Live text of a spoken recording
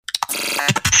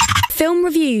film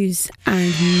reviews and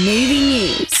movie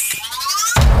news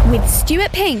with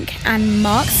Stuart Pink and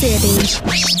Mark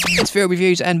Searby. It's film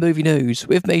reviews and movie news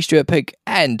with me, Stuart Pink,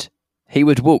 and he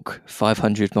would walk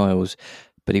 500 miles,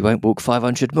 but he won't walk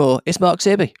 500 more. It's Mark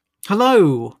Searby.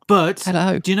 Hello, but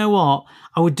Hello. Do you know what?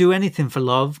 I would do anything for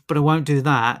love, but I won't do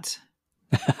that.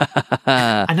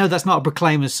 I know that's not a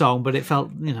Proclaimers song, but it felt,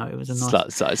 it was a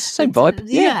nice... It's same vibe.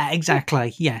 Yeah,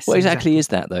 exactly. Yes. What exactly is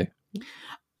that, though?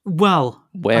 Well...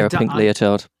 Wear a pink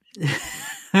leotard.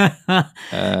 Well,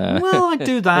 I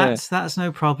do that. That's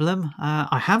no problem.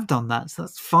 I have done that, so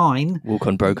that's fine. Walk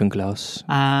on broken glass.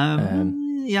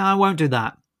 Yeah, I won't do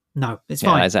that. No, it's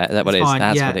fine. Is that what it is? Fine.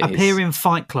 That's yeah, what it is. Appear in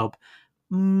Fight Club.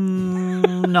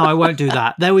 No, I won't do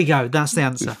that. There we go. That's the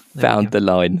answer. Found the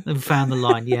line. We've found the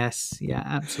line. Yes. Yeah,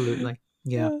 absolutely.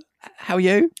 Yeah. How are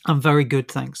you? I'm very good,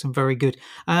 thanks. I'm very good.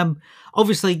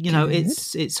 Obviously,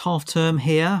 it's half term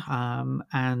here,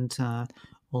 and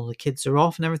all the kids are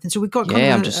off and everything. So we've got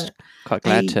I'm just quite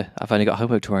glad I've only got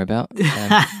homework to worry about.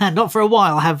 Not for a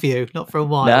while, have you? Not for a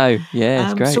while. No, yeah,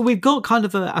 it's great. So we've got kind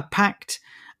of a packed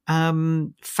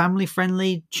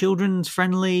family-friendly,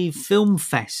 children's-friendly film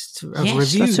fest of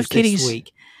reviews lots of this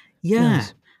week. Yeah.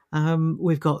 Yes.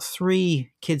 We've got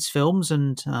 3 kids' films,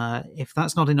 and if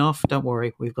that's not enough, don't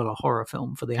worry, we've got a horror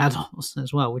film for the adults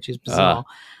as well, which is bizarre.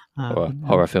 Or a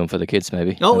horror film for the kids,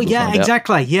 maybe. Oh, yeah,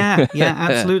 exactly. Yeah,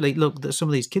 absolutely. Look, some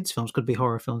of these kids' films could be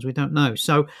horror films. We don't know.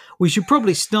 So we should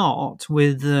probably start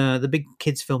with the big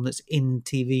kids' film that's in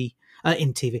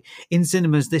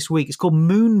cinemas this week. It's called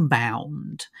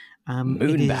Moonbound.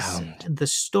 Moonbound. It is the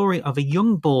story of a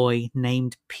young boy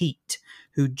named Pete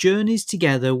who journeys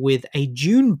together with a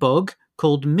June bug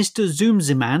called Mr.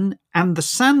 Zoomziman and the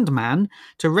Sandman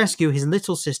to rescue his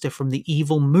little sister from the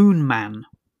evil Moon Man.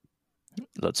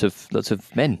 Lots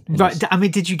of men. Right. I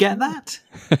mean, did you get that?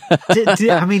 Did you?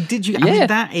 Yeah. I mean,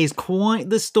 that is quite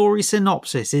the story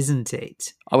synopsis, isn't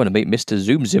it? I want to meet Mr.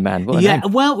 Zoomziman. What a Yeah.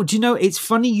 name. Well, do you know, it's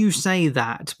funny you say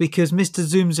that because Mr.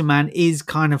 Zoomziman is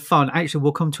kind of fun. Actually,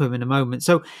 we'll come to him in a moment.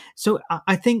 So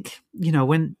I think,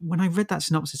 when I read that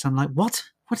synopsis, I'm like, what?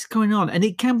 What's going on? And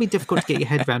it can be difficult to get your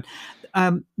head around.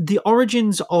 The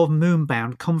origins of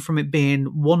Moonbound come from it being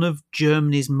one of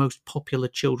Germany's most popular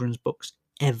children's books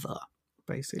ever.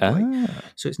 Basically.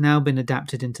 So it's now been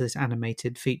adapted into this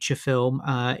animated feature film.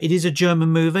 It is a German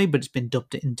movie, but it's been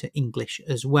dubbed into English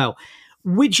as well,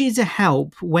 which is a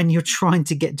help when you're trying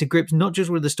to get to grips, not just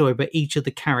with the story, but each of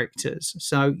the characters.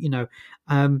 So,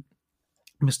 Mr.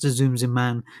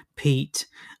 Zoomziman, Pete,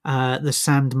 the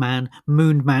Sandman,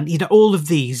 Moonman, all of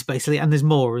these basically, and there's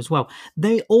more as well.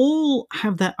 They all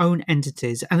have their own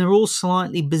entities and they're all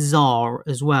slightly bizarre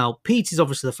as well. Pete is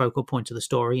obviously the focal point of the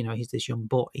story. He's this young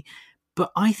boy.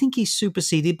 But I think he's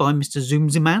superseded by Mr.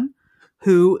 Zoomziman,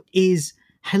 who is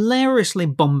hilariously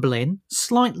bumbling,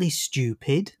 slightly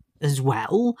stupid as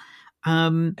well.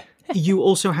 You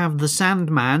also have the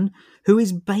Sandman, who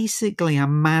is basically a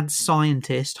mad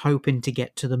scientist hoping to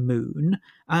get to the moon.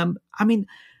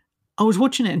 I was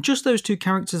watching it, and just those 2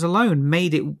 characters alone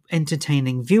made it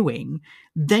entertaining viewing.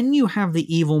 Then you have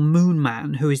the evil Moon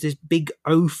Man, who is this big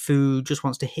oaf who just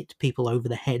wants to hit people over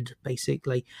the head,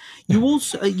 basically. You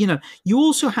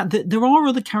also, have there are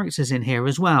other characters in here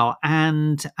as well,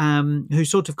 and who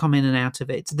sort of come in and out of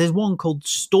it. There's one called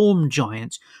Storm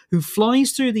Giant, who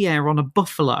flies through the air on a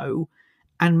buffalo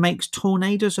and makes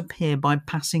tornadoes appear by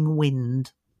passing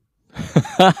wind.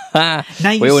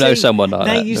 We all know someone like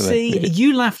that. Now you see,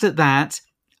 you laughed at that.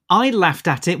 I laughed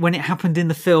at it when it happened in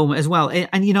the film as well. And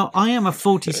I am a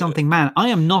 40-something man. I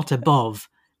am not above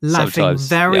laughing Sometimes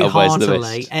very always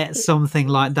heartily at something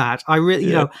like that. I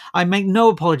really, I make no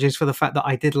apologies for the fact that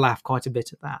I did laugh quite a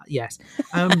bit at that. Yes.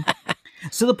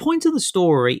 So the point of the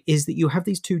story is that you have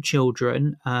these 2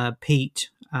 children, Pete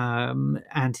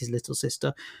and his little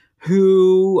sister,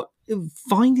 who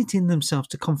find it in themselves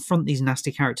to confront these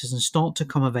nasty characters and start to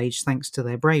come of age thanks to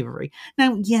their bravery.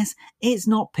 Now, yes, it's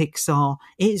not Pixar,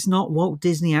 it's not Walt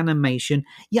Disney Animation.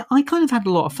 Yeah, I kind of had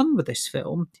a lot of fun with this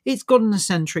film. It's got an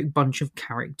eccentric bunch of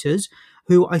characters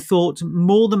who I thought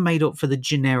more than made up for the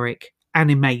generic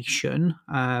animation.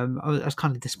 I was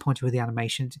kind of disappointed with the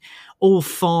animation. All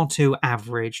far too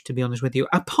average, to be honest with you.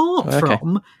 Apart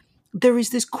from... there is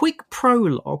this quick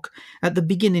prologue at the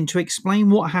beginning to explain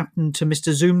what happened to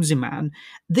Mr. Zoomziman.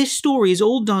 This story is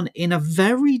all done in a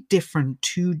very different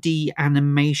 2D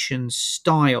animation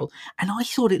style, and I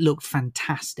thought it looked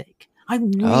fantastic. I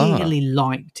really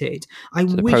liked it.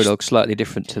 The prologue's slightly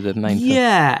different to the main film.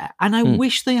 Yeah, and I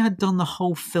wish they had done the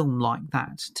whole film like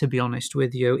that, to be honest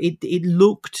with you. It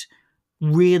looked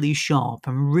really sharp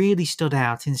and really stood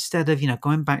out instead of,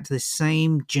 going back to the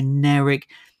same generic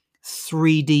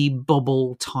 3D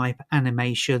bubble type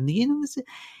animation.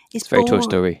 It's very Toy boring.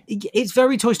 Story. It's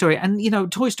very Toy Story.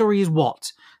 And, Toy Story is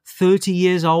what? 30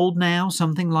 years old now,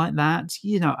 something like that.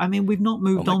 I mean, we've not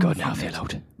moved on. Oh my God, now I from feel it.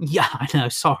 old. Yeah, I know.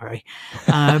 Sorry.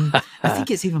 I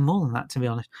think it's even more than that, to be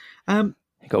honest. You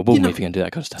got to warn me if you're going to do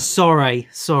that kind of stuff. Sorry.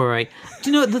 Do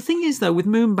you know, the thing is, though, with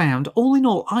Moonbound, all in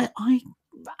all, I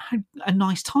had a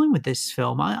nice time with this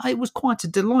film. It was quite a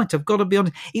delight, I've got to be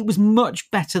honest. It was much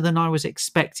better than I was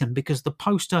expecting because the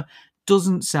poster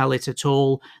doesn't sell it at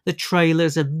all. The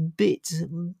trailer's a bit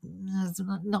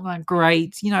not that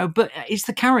great, but it's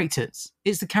the characters.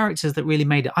 It's the characters that really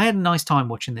made it. I had a nice time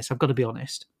watching this, I've got to be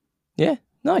honest. Yeah,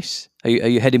 nice. Are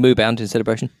you heading Moonbound in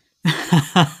celebration?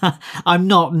 I'm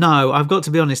not, no. I've got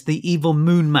to be honest, the evil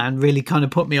Moon Man really kind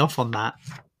of put me off on that.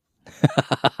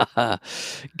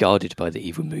 Guarded by the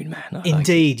evil Moon Man.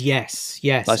 Indeed, yes.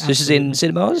 Nice. This is in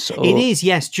cinemas? Or? It is,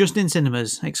 yes, just in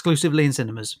cinemas, exclusively in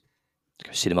cinemas.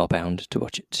 Go cinema bound to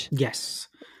watch it. Yes.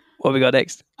 What have we got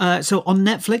next? So on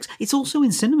Netflix, it's also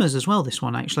in cinemas as well, this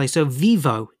one actually. So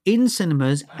Vivo, in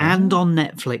cinemas and on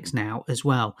Netflix now as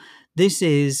well. This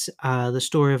is the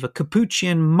story of a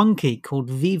Capuchin monkey called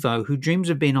Vivo who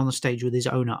dreams of being on the stage with his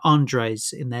owner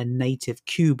Andres in their native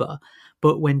Cuba.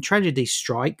 But when tragedy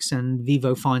strikes and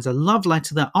Vivo finds a love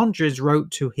letter that Andres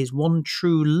wrote to his one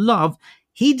true love,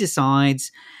 he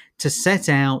decides to set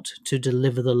out to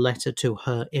deliver the letter to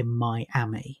her in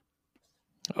Miami.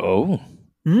 Oh,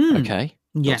 okay.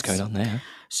 Yes. What's going on there?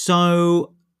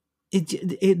 So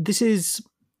it's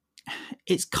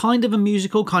kind of a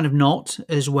musical, kind of not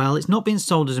as well. It's not being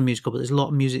sold as a musical, but there's a lot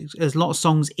of music, there's a lot of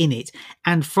songs in it.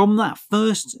 And from that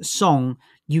first song,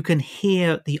 you can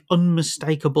hear the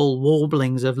unmistakable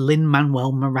warblings of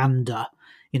Lin-Manuel Miranda,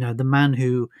 the man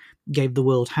who gave the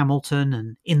world Hamilton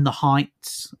and In the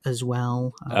Heights as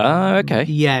well. Okay.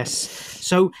 Yes.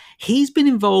 So he's been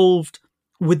involved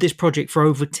with this project for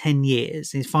over 10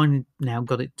 years. He's finally now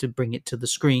got it to bring it to the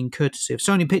screen, courtesy of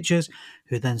Sony Pictures,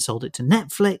 who then sold it to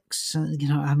Netflix.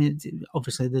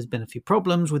 Obviously there's been a few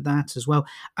problems with that as well.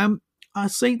 I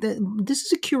say that this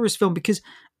is a curious film because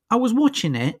I was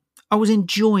watching it, I was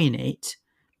enjoying it,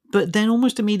 but then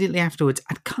almost immediately afterwards,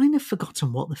 I'd kind of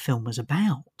forgotten what the film was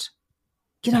about.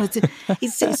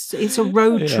 It's a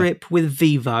road trip with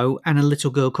Vivo and a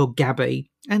little girl called Gabby,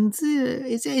 and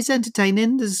it's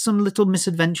entertaining. There's some little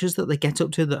misadventures that they get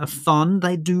up to that are fun.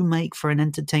 They do make for an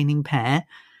entertaining pair.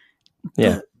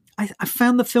 Yeah. But I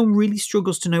found the film really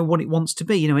struggles to know what it wants to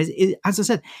be. As I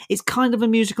said, it's kind of a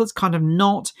musical. It's kind of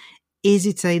not. Is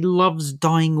it a love's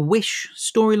dying wish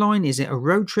storyline? Is it a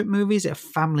road trip movie? Is it a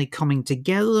family coming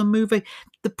together movie?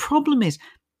 The problem is,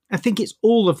 I think it's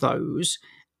all of those.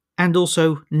 And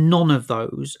also none of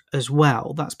those as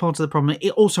well. That's part of the problem.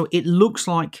 It looks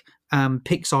like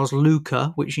Pixar's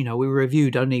Luca, which, we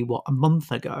reviewed only, a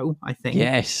month ago, I think.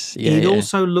 Yes. It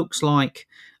also looks like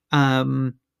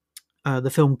the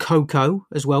film Coco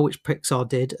as well, which Pixar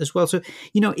did as well. So,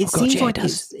 it seems like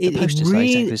it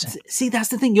really... See, that's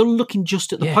the thing. You're looking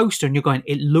just at the poster and you're going,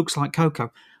 it looks like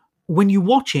Coco. When you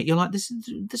watch it, you're like, this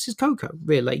is Coco,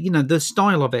 really. The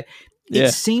style of it.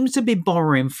 It seems to be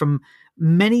borrowing from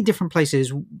many different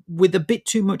places with a bit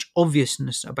too much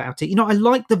obviousness about it. I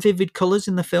like the vivid colours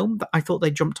in the film. I thought they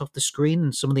jumped off the screen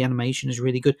and some of the animation is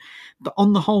really good. But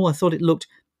on the whole, I thought it looked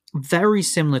very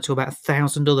similar to about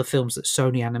 1,000 other films that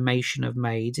Sony Animation have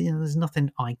made. There's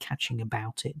nothing eye-catching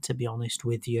about it, to be honest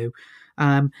with you.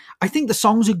 I think the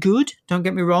songs are good, don't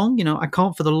get me wrong. I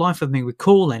can't for the life of me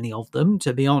recall any of them,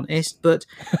 to be honest. But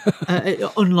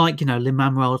unlike,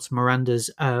 Lin-Manuel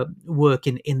Miranda's work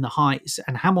in The Heights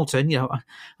and Hamilton,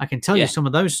 I can tell you some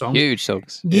of those songs. Huge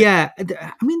songs. Yeah.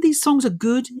 I mean, these songs are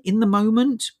good in the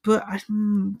moment, but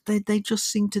they just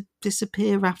seem to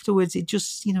disappear afterwards. It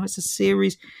just, it's a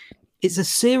series. It's a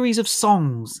series of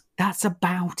songs. That's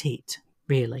about it,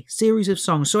 really. Series of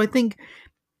songs. So I think...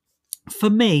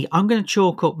 for me, I'm going to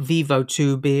chalk up Vivo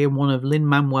to being one of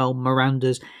Lin-Manuel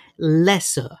Miranda's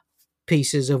lesser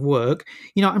pieces of work.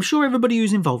 I'm sure everybody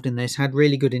who's involved in this had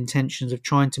really good intentions of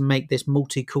trying to make this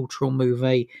multicultural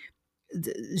movie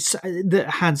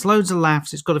that has loads of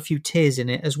laughs. It's got a few tears in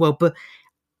it as well, but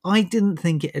I didn't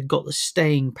think it had got the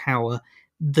staying power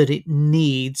that it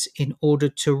needs in order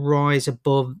to rise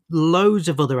above loads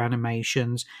of other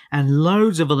animations and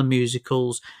loads of other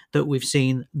musicals that we've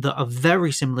seen that are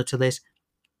very similar to this,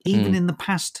 even in the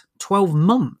past 12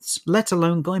 months, let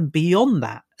alone going beyond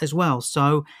that as well.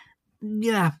 So,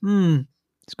 yeah.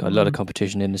 It's got a lot of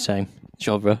competition in the same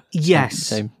genre. Yes.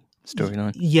 Same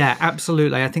storyline. Yeah,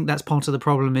 absolutely. I think that's part of the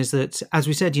problem is that, as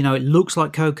we said, it looks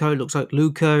like Coco, it looks like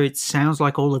Luca, it sounds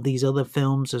like all of these other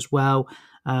films as well.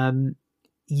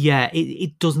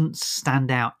 it doesn't stand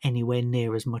out anywhere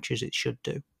near as much as it should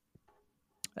do.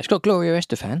 It's got Gloria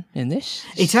Estefan in this.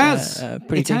 It has.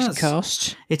 Pretty It decent has.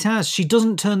 cast. It has. She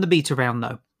doesn't turn the beat around,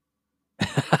 though.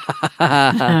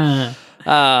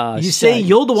 You see,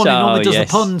 you're the one who normally does the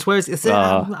puns, whereas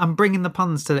I'm bringing the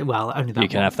puns to well, only that. You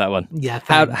can have that one. Yeah.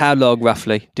 How long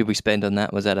roughly did we spend on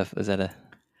that? Was that a?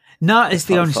 No, it's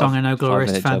the only song I know Gloria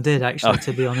Estefan did, actually,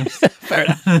 to be honest. Fair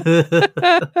enough.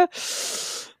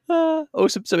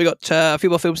 Awesome. So we got a few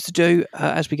more films to do.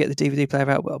 As we get the DVD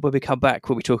player out, when we come back,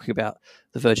 we'll be talking about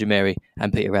The Virgin Mary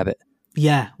and Peter Rabbit.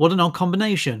 Yeah, what an odd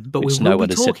combination. But Which we no will one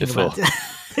be has said talking before. about it.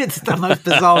 It's the most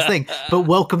bizarre thing. But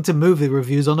welcome to Movie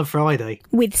Reviews on a Friday.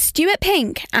 With Stuart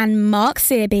Pink and Mark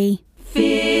Searby.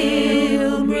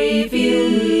 Film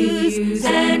reviews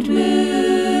and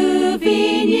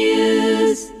movie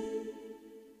news.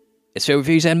 It's film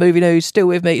reviews and movie news. Still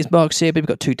with me is Mark Searby. We've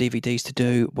got 2 DVDs to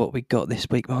do. What we got this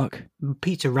week, Mark?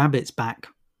 Peter Rabbit's back.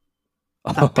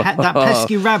 That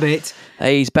pesky rabbit.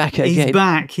 He's back again.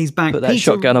 He's back. Put that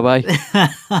shotgun away.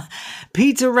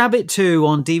 Peter Rabbit 2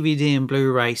 on DVD and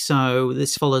Blu-ray. So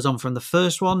this follows on from the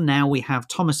first one. Now we have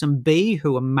Thomas and Bea,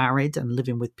 who are married and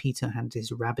living with Peter and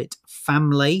his rabbit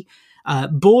family.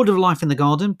 Bored of life in the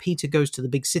garden, Peter goes to the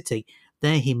big city.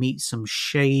 There he meets some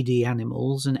shady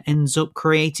animals and ends up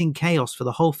creating chaos for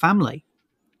the whole family.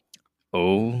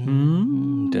 Oh,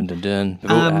 dun dun dun.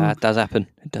 It does happen.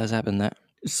 It does happen, that.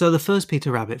 So the first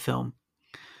Peter Rabbit film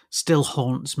still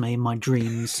haunts me in my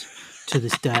dreams to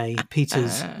this day.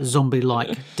 Peter's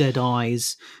zombie-like dead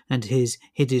eyes and his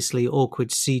hideously awkward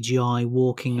CGI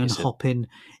walking and hopping.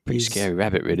 Pretty scary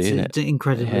rabbit, really, isn't it? It's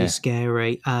incredibly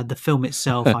scary. The film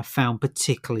itself I found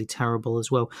particularly terrible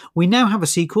as well. We now have a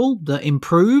sequel that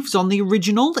improves on the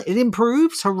original. It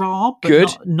improves, hurrah,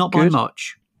 but not by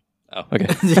much. Oh,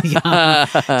 okay.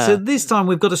 So this time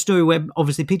we've got a story where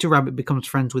obviously Peter Rabbit becomes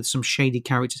friends with some shady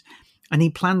characters and he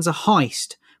plans a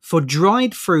heist for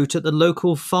dried fruit at the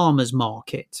local farmer's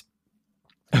market.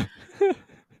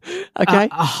 Okay.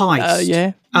 A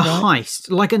heist. Heist.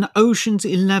 Like an Ocean's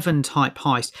 11 type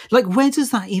heist. Like, where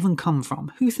does that even come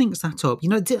from? Who thinks that up? You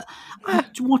know,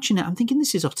 watching it, I'm thinking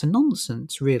this is utter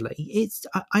nonsense, really.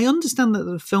 I understand that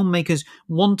the filmmakers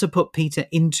want to put Peter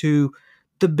into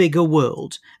the bigger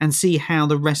world and see how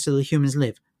the rest of the humans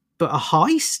live. But a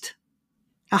heist?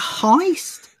 A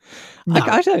heist? No.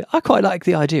 I quite like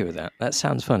the idea of that. That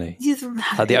sounds funny.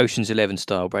 Like the Ocean's 11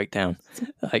 style breakdown.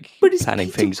 Like but it's planning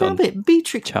Peter things Rabbit. on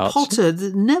Beatrix charts. Potter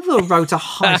never wrote a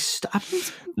heist. I mean,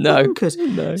 it's No.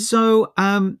 bonkers. So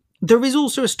there is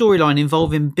also a storyline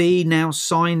involving Bea now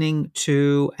signing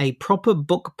to a proper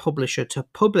book publisher to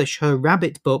publish her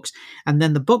rabbit books, and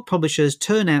then the book publishers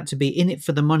turn out to be in it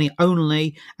for the money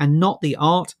only and not the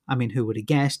art. I mean, who would have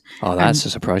guessed? Oh, that's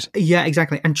a surprise. Yeah,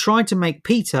 exactly. And tried to make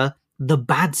Peter the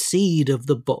bad seed of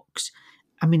the books.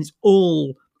 I mean, it's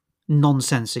all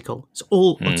nonsensical. It's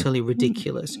all utterly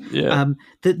ridiculous. Yeah.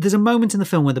 There's a moment in the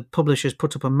film where the publishers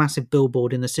put up a massive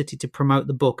billboard in the city to promote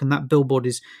the book, and that billboard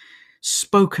is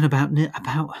spoken about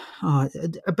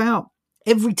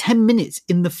every 10 minutes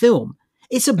in the film.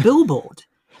 It's a billboard.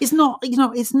 It's not,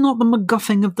 it's not the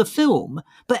MacGuffin of the film,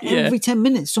 but every 10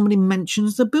 minutes somebody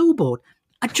mentions the billboard.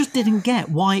 I just didn't get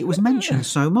why it was mentioned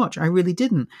so much. I really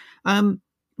didn't.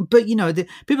 But, people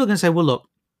are going to say, well, look,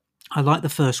 I like the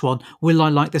first one. Will I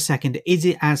like the second? Is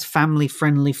it as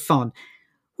family-friendly fun?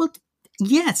 Well,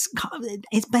 yes,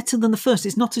 it's better than the first.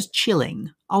 It's not as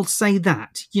chilling. I'll say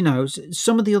that.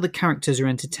 Some of the other characters are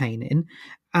entertaining.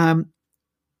 It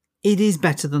is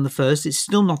better than the first. It's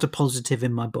still not a positive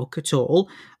in my book at all.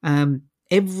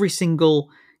 Every single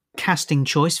casting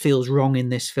choice feels wrong in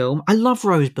this film. I love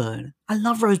Rose Byrne.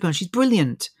 She's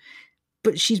brilliant.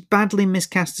 But she's badly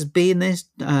miscast as Bea in this.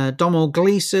 Domhnall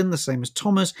Gleeson, the same as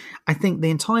Thomas. I think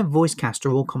the entire voice cast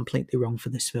are all completely wrong for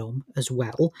this film as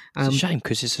well. It's a shame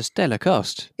because it's a stellar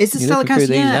cast. It's a stellar cast,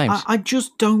 yeah. I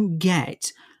just don't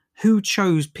get who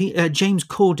chose James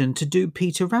Corden to do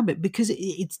Peter Rabbit, because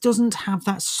it doesn't have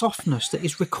that softness that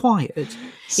is required.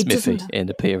 Smithy in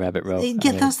the Peter Rabbit role.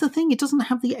 That's the thing. It doesn't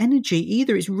have the energy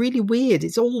either. It's really weird.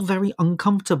 It's all very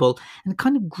uncomfortable and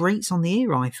kind of grates on the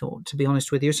ear, I thought, to be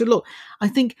honest with you. So look, I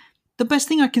think the best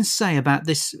thing I can say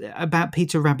about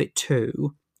Peter Rabbit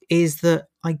 2 is that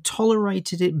I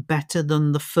tolerated it better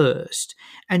than the first.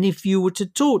 And if you were to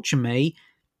torture me,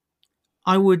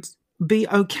 I would be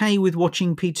okay with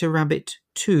watching Peter Rabbit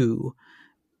 2.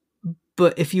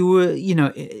 But if you were,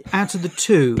 out of the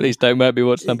two... Please don't make me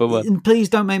watch number one. Please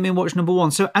don't make me watch number one.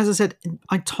 So, as I said,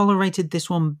 I tolerated this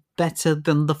one better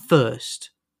than the first.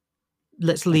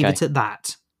 Let's leave it at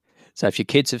that. So if your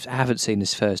kids haven't seen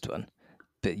this first one,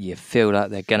 but you feel like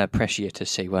they're going to pressure you to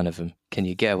see one of them. Can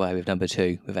you get away with number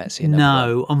 2 without seeing number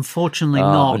 1? No, unfortunately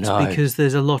Oh, not, no. because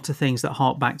there's a lot of things that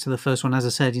hark back to the first one. As I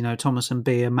said, Thomas and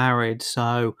Bea are married,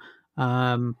 so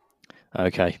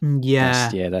Okay. yeah.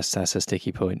 That's a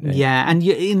sticky point. There. Yeah, and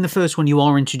in the first one, you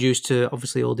are introduced to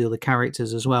obviously all the other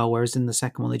characters as well, whereas in the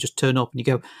second one, they just turn up and you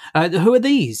go, who are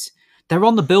these? They're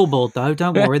on the billboard, though.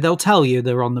 Don't worry. They'll tell you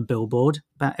they're on the billboard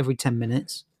about every 10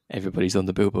 minutes. Everybody's on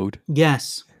the billboard.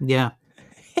 Yes, yeah.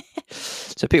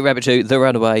 So Peter Rabbit 2, The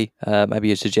Runaway. Maybe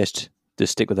you suggest to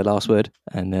stick with the last word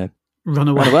and Run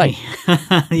away. Run away.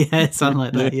 Yeah, something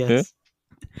like that, yes.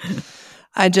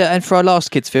 And for our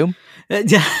last kids film,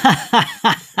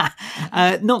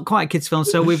 not quite a kids' film,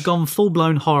 so we've gone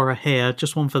full-blown horror here.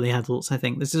 Just one for the adults, I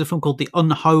think. This is a film called The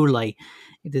Unholy.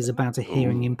 It is about a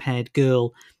hearing-impaired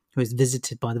girl who is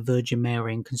visited by the Virgin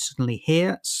Mary and can suddenly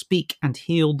hear, speak, and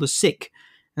heal the sick.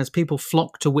 As people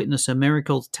flock to witness her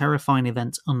miracles, terrifying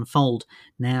events unfold.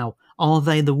 Now, are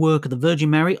they the work of the Virgin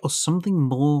Mary or something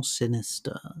more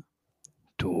sinister?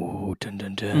 Dun,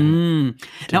 dun, dun.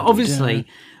 Now, obviously,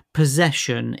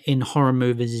 possession in horror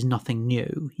movies is nothing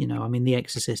new. The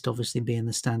Exorcist obviously being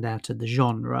the standout of the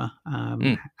genre.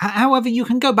 However, you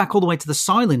can go back all the way to the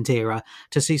silent era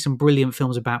to see some brilliant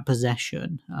films about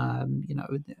possession.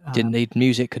 Didn't need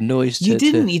music and noise to you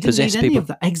didn't possess need any people. of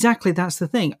that. Exactly, that's the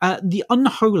thing. The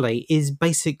Unholy is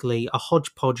basically a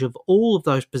hodgepodge of all of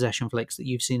those possession flicks that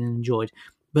you've seen and enjoyed,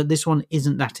 but this one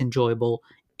isn't that enjoyable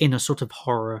in a sort of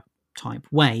horror type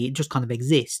way. It just kind of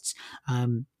exists.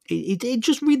 It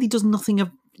just really does nothing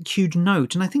of huge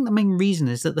note. And I think the main reason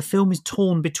is that the film is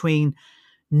torn between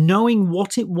knowing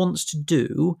what it wants to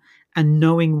do and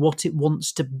knowing what it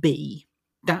wants to be.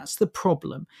 That's the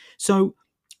problem. So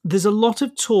there's a lot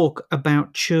of talk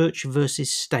about church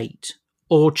versus state,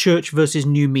 or church versus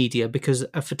new media, because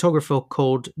a photographer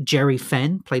called Jerry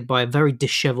Fenn, played by a very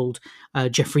dishevelled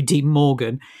Jeffrey Dean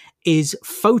Morgan, is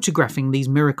photographing these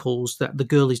miracles that the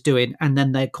girl is doing, and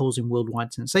then they're causing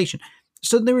worldwide sensation.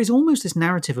 So there is almost this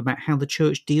narrative about how the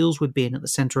church deals with being at the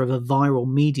centre of a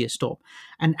viral media storm,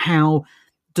 and how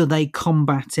do they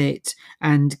combat it,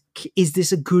 and is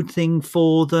this a good thing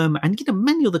for them, and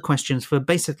many other questions for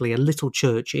basically a little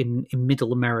church in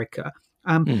middle America.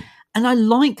 And I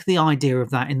like the idea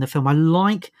of that in the film. I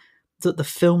like that the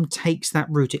film takes that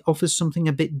route. It offers something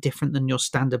a bit different than your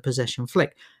standard possession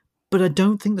flick. But I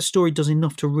don't think the story does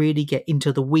enough to really get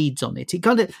into the weeds on it.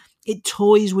 It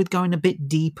toys with going a bit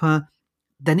deeper,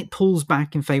 then it pulls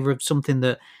back in favour of something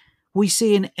that we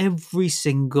see in every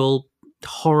single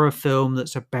horror film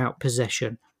that's about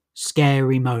possession.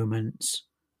 Scary moments.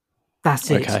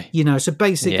 That's it. Okay. So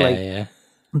basically,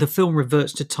 the film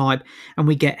reverts to type, and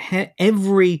we get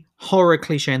every horror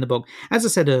cliche in the book. As I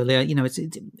said earlier,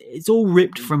 it's all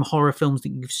ripped from horror films that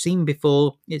you've seen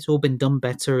before. It's all been done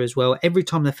better as well. Every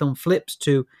time the film flips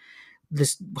to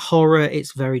this horror,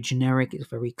 it's very generic, it's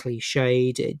very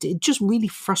cliched. It just really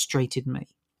frustrated me.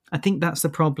 I think that's the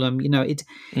problem.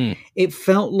 It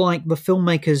felt like the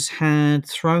filmmakers had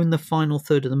thrown the final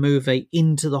third of the movie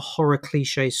into the horror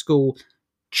cliche school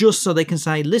just so they can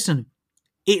say, listen,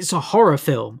 it's a horror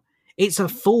film. It's a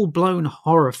full-blown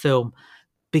horror film,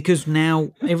 because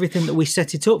now everything that we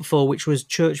set it up for, which was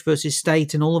church versus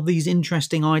state and all of these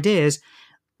interesting ideas,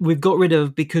 we've got rid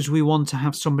of because we want to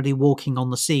have somebody walking on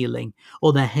the ceiling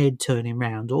or their head turning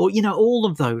round, or, all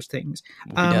of those things.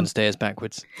 Walking downstairs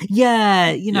backwards.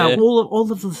 Yeah,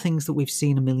 all of the things that we've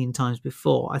seen a million times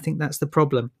before. I think that's the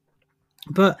problem.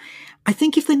 But I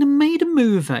think if they'd have made a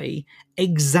movie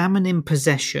examining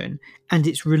possession and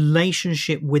its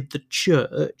relationship with the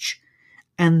church,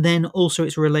 and then also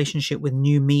its relationship with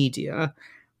new media,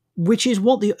 which is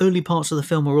what the early parts of the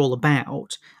film are all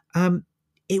about,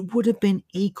 it would have been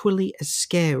equally as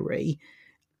scary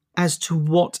as to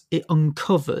what it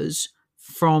uncovers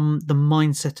from the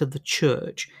mindset of the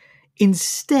church.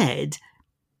 Instead,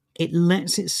 it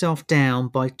lets itself down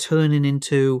by turning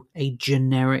into a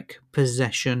generic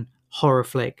possession horror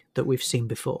flick that we've seen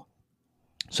before.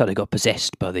 So they got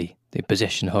possessed by the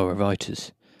possession horror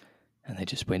writers, and they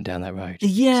just went down that road.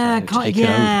 Yeah, So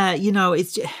over.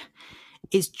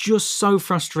 It's just so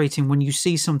frustrating when you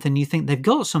see something, you think they've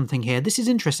got something here. This is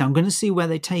interesting. I'm going to see where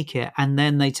they take it. And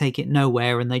then they take it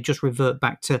nowhere, and they just revert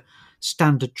back to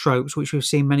standard tropes, which we've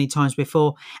seen many times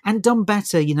before and done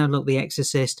better. Look, The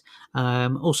Exorcist,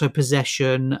 also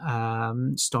Possession,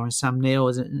 starring Sam Neill,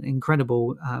 is an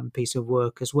incredible piece of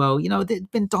work as well. It's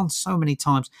been done so many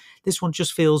times. This one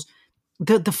just feels,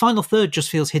 the final third just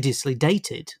feels hideously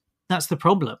dated. That's the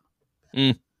problem.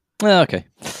 Okay.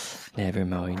 Never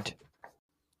mind.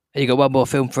 You got one more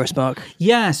film for us, Mark?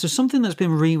 Yeah, so something that's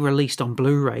been re-released on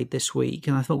Blu-ray this week,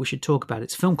 and I thought we should talk about it.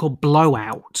 It's a film called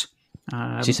Blowout.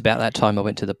 It's just about that time I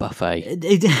went to the buffet.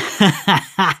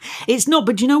 It's not,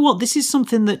 but you know what? This is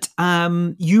something that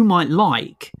you might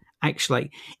like,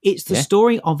 actually. It's the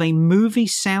story of a movie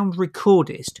sound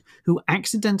recordist who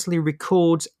accidentally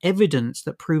records evidence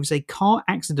that proves a car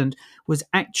accident was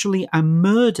actually a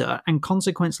murder and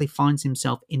consequently finds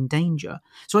himself in danger.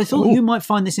 So I thought you might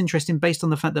find this interesting based on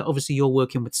the fact that obviously you're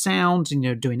working with sound and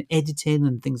you're doing editing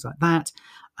and things like that.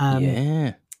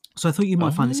 So I thought you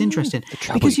might find this interesting. The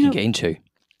trouble you can get into.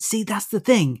 See, that's the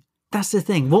thing. That's the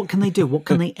thing. What can they do? What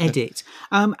can they edit?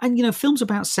 And, you know, films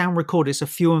about sound recorders are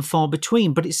few and far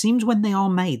between, but it seems when they are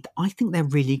made, I think they're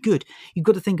really good. You've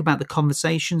got to think about The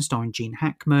Conversation starring Gene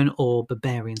Hackman or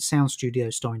Barbarian Sound Studio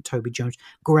starring Toby Jones.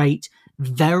 Great,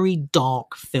 very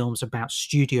dark films about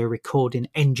studio recording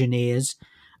engineers.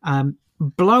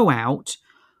 Blowout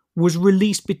was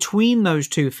released between those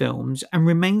two films and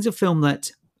remains a film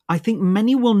that I think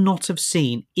many will not have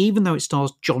seen, even though it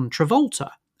stars John Travolta.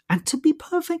 And to be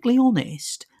perfectly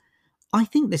honest, I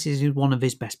think this is one of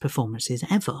his best performances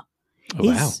ever. Oh,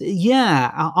 wow.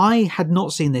 Yeah, I had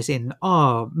not seen this in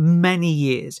many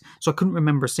years, so I couldn't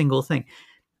remember a single thing.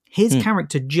 His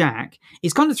character, Jack,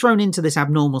 is kind of thrown into this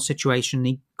abnormal situation.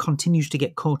 He continues to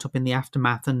get caught up in the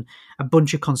aftermath and a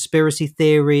bunch of conspiracy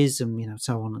theories and, you know,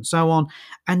 so on and so on.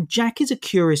 And Jack is a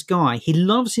curious guy. He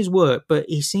loves his work, but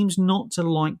he seems not to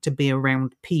like to be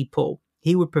around people.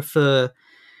 He would prefer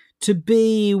to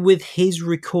be with his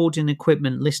recording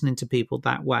equipment, listening to people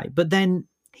that way. But then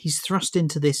he's thrust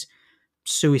into this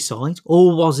suicide,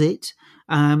 or was it?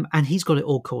 And he's got it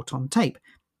all caught on tape.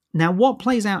 Now, what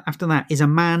plays out after that is a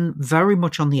man very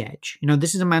much on the edge. You know,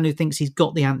 this is a man who thinks he's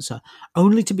got the answer,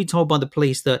 only to be told by the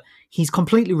police that he's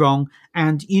completely wrong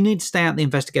and you need to stay out of the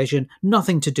investigation,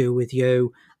 nothing to do with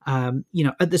you. You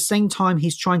know, at the same time,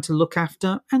 he's trying to look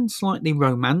after and slightly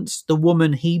romance the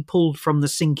woman he pulled from the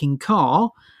sinking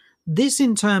car. This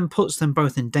in turn puts them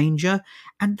both in danger.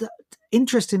 And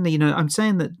interestingly, you know, I'm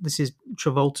saying that this is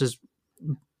Travolta's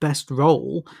best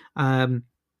role.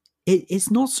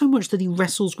 It's not so much that he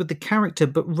wrestles with the character,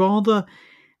 but rather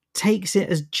takes it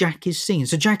as Jack is seen.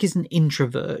 So Jack is an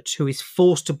introvert who is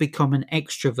forced to become an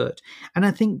extrovert. And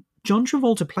I think John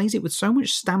Travolta plays it with so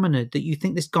much stamina that you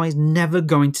think this guy is never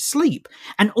going to sleep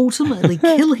and ultimately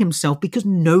kill himself because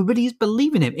nobody is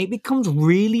believing him. It becomes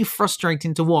really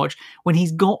frustrating to watch when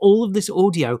he's got all of this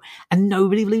audio and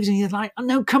nobody believes him. He's like, oh,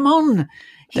 no, come on.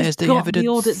 There's the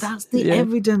evidence. That's the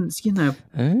evidence, you know.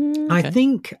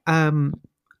 Okay.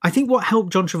 I think what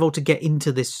helped John Travolta get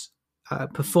into this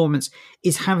performance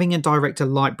is having a director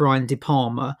like Brian De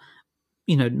Palma,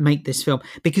 you know, make this film,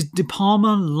 because De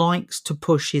Palma likes to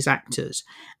push his actors,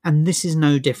 and this is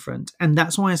no different. And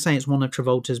that's why I say it's one of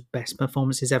Travolta's best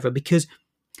performances ever, because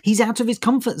he's out of his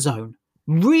comfort zone.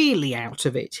 Really out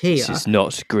of it here. This is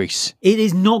not Grease. It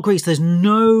is not Grease. There's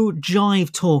no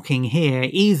jive talking here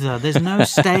either. There's no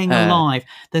staying alive.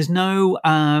 There's no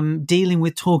dealing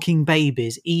with talking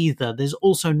babies either. There's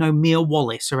also no Mia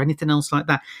Wallace or anything else like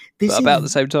that. But about the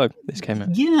same time this came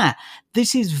out. Yeah,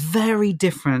 this is very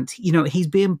different. You know, he's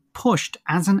being pushed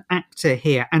as an actor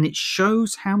here, and it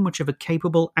shows how much of a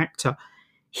capable actor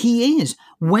he is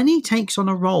when he takes on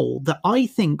a role that I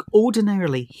think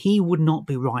ordinarily he would not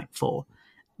be right for,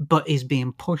 but is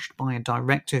being pushed by a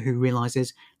director who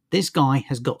realizes this guy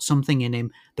has got something in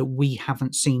him that we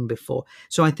haven't seen before.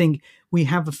 So I think we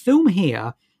have a film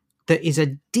here that is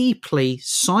a deeply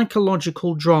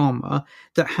psychological drama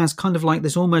that has kind of like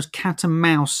this almost cat and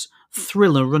mouse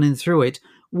thriller running through it,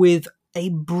 with a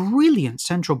brilliant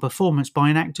central performance by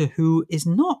an actor who is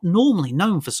not normally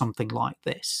known for something like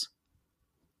this.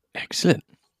 Excellent.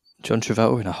 John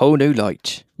Travolta in a whole new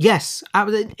light. Yes,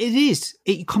 it is.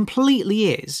 It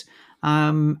completely is.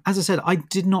 As I said, I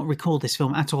did not recall this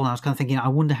film at all. I was kind of thinking, I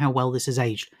wonder how well this has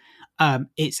aged.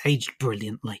 It's aged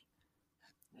brilliantly.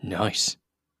 Nice.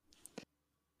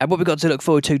 And what we got to look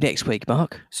forward to next week,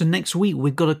 Mark? So next week,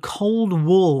 we've got a Cold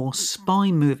War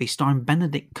spy movie starring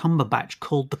Benedict Cumberbatch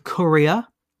called The Courier.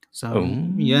 So,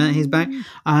 yeah, he's back.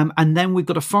 And then we've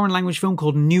got a foreign language film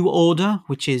called New Order,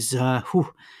 which is...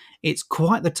 it's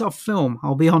quite the tough film,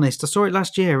 I'll be honest. I saw it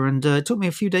last year and it took me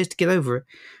a few days to get over it.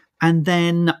 And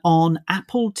then on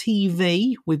Apple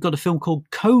TV, we've got a film called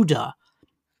Coda,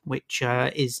 which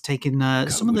is taking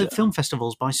some of the film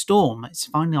festivals by storm. It's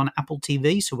finally on Apple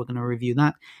TV, so we're going to review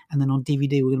that. And then on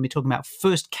DVD, we're going to be talking about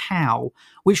First Cow,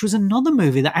 which was another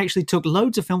movie that actually took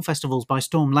loads of film festivals by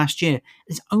storm last year.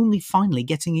 It's only finally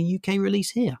getting a UK release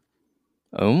here.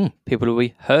 Oh, people will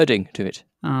be herding to it.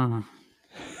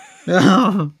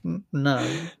 Oh, no.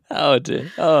 Oh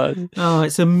dear. Oh, Oh,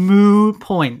 it's a moo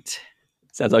point.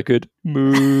 sounds like a good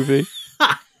movie.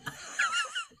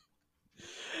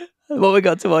 What we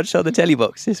got to watch on the telly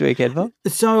box this weekend, Mark?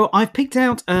 So I've picked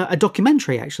out a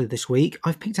documentary actually this week.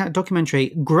 I've picked out a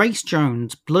documentary, Grace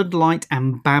Jones, Bloodlight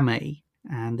and Bammy.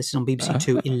 And this is on BBC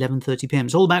Two, 11:30 p.m.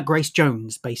 It's all about Grace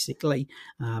Jones, basically.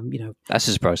 That's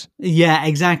a surprise. Yeah,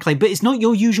 exactly. But it's not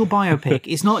your usual biopic.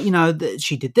 It's not, that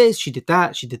she did this, she did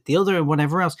that, she did the other, and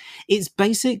whatever else. It's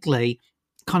basically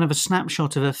kind of a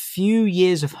snapshot of a few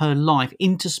years of her life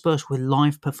interspersed with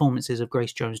live performances of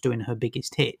Grace Jones doing her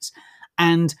biggest hits.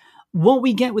 And what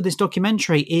we get with this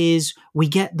documentary is we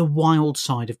get the wild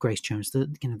side of Grace Jones, the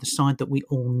side that we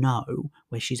all know,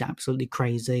 where she's absolutely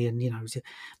crazy and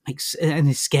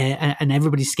is scared, and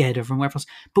everybody's scared of her and whatever else.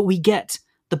 But we get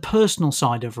the personal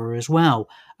side of her as well.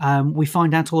 We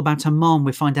find out all about her mom.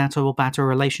 We find out all about her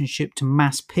relationship to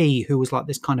Mass P, who was like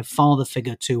this kind of father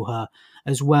figure to her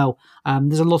as well.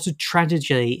 There's a lot of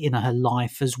tragedy in her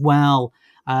life as well.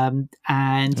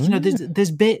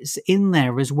 There's bits in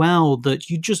there as well that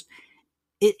you just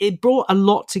it brought a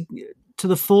lot to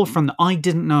the forefront that I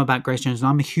didn't know about Grace Jones, and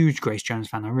I'm a huge Grace Jones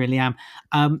fan. I really am.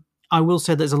 I will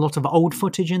say there's a lot of old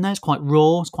footage in there. It's quite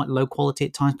raw, it's quite low quality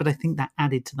at times, but I think that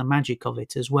added to the magic of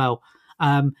it as well.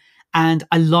 And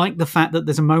I like the fact that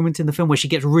there's a moment in the film where she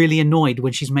gets really annoyed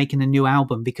when she's making a new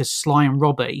album because Sly and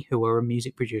Robbie, who are her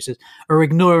music producers, are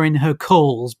ignoring her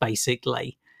calls,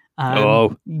 basically.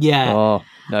 Yeah.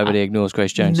 Nobody ignores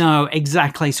Grace Jones. No,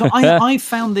 exactly. So I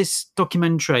found this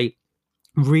documentary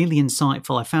really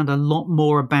insightful. I found a lot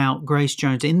more about Grace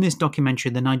Jones in this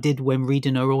documentary than I did when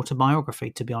reading her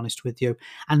autobiography, to be honest with you.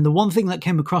 And the one thing that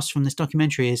came across from this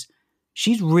documentary is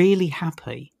she's really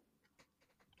happy.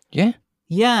 Yeah?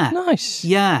 Yeah. Nice.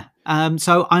 Yeah.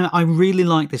 So I really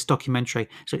like this documentary.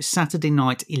 So it's Saturday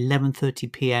night, 11:30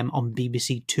 p.m. on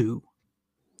BBC Two.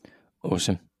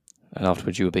 Awesome. And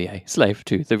afterwards you will be a slave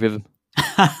to the rhythm.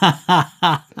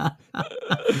 I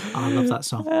love that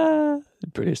song.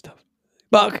 Brilliant stuff.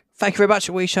 Mark, thank you very much.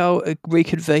 We shall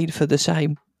reconvene for the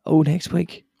same all next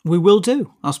week. We will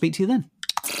do. I'll speak to you then.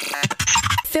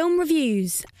 Film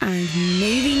reviews and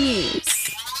movie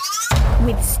news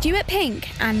with Stuart Pink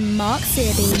and Mark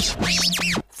Searby.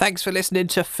 Thanks for listening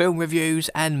to Film Reviews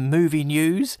and Movie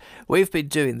News. We've been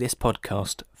doing this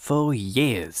podcast for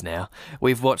years now.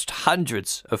 We've watched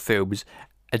hundreds of films,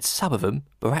 and some of them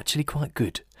were actually quite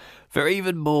good. For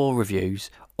even more reviews,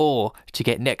 or to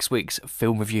get next week's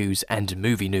film reviews and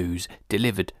movie news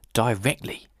delivered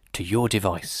directly to your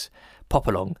device, pop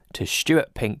along to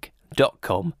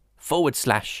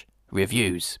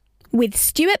stuartpink.com/reviews. With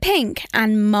Stuart Pink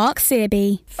and Mark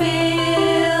Searby.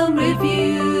 Film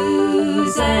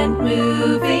reviews and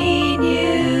movie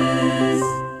news.